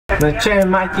No če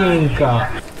Matinka?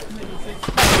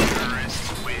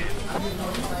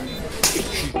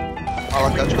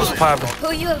 What's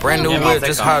poppin'? Brand new whip,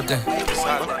 just hopped in.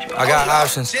 I got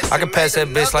options. I can pass that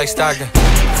bitch like Stockton.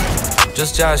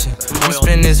 Just joshing. I'm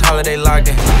spending this holiday locked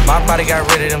in. My body got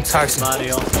rid of them toxins.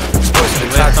 Sports in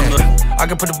the top 10. I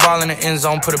can put the ball in the end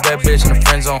zone, put a bad bitch in the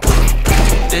friend zone.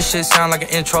 This shit sound like an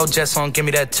intro jet song, give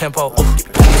me that tempo.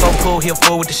 So cool, he a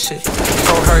fool with the shit.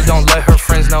 Told her don't let her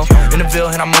friends know. In the Ville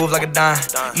and I move like a dime.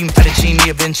 Eating fettuccine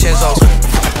at Vincenzo's.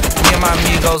 Me and my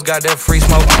amigos got that free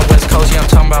smoke on the West Coast. Yeah, I'm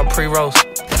talking about pre-rolls.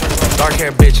 Dark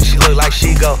hair bitch and she look like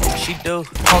she go. She do.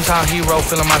 Hometown hero,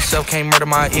 feeling myself, can't murder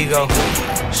my ego.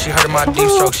 She heard of my deep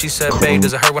stroke, she said, babe,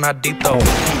 does it hurt when I deep though?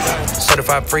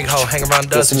 Certified freak hoe, hang around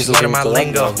dust and she's learning my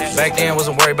lingo. Back then,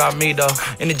 wasn't worried about me though.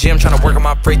 In the gym, trying to work on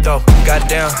my free throw.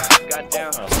 Goddamn,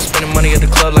 spending money at the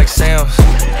club like Sam's.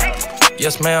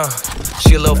 Yes ma'am,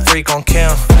 she a little freak on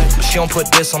cam, but she don't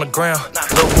put this on the ground.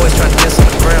 Little boys tryna diss on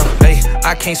the ground. Hey,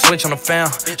 I can't switch on the fan.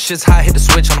 Shit's hot, hit the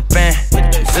switch on the fan.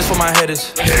 This where my head is.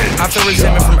 I feel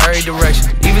resentment from every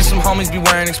direction. Even some homies be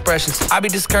wearing expressions. I be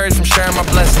discouraged from sharing my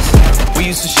blessings. We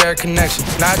used to share a connection.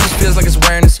 Now it just feels like it's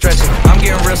wearing and stretching. I'm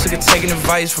getting real sick of taking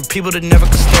advice from people that never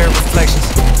could stare at reflections.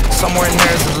 Somewhere in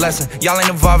there is a lesson. Y'all ain't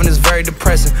involved and it's very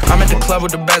depressing. I'm at the club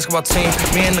with the basketball team.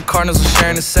 Me and the Cardinals are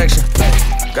sharing a section.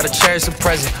 Gotta cherish the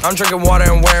present. I'm drinking water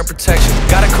and wearing protection.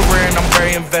 Got a career and I'm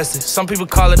very invested. Some people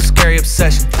call it a scary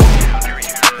obsession.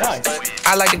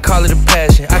 I like to call it a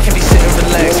passion. I can be sitting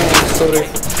relaxing.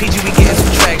 PG be getting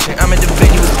some traction. I'm at the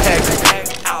venue with Paxton.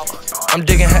 I'm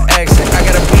digging her accent. I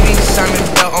got a BB Simon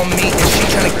belt on me and she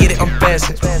tryna get it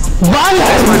unfastened.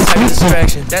 That's my type of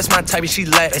distraction. That's my type of she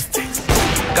Latin.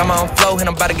 Got my own flow and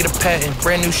I'm about to get a patent.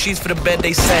 Brand new sheets for the bed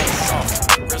they sat.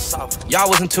 Y'all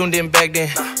wasn't tuned in back then.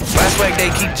 Last swag they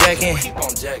keep jacking.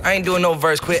 I ain't doing no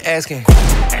verse, quit asking.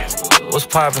 What's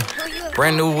poppin'?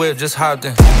 Brand new whip, just hopped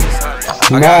in.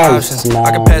 I got options.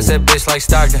 I can pass that bitch like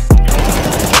Stockton.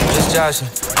 Just joshing.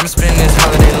 I'm spending this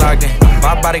holiday locked in.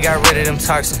 My body got rid of them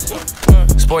toxins.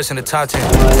 Sports in the top 10.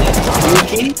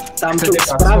 Tam čo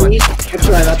spravíš,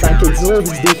 počúvaj na tam, keď zle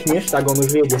vzdychneš, tak on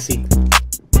už viede si.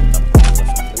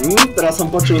 Teraz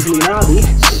som počul zlý nádych,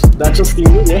 dačo s tým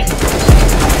bude.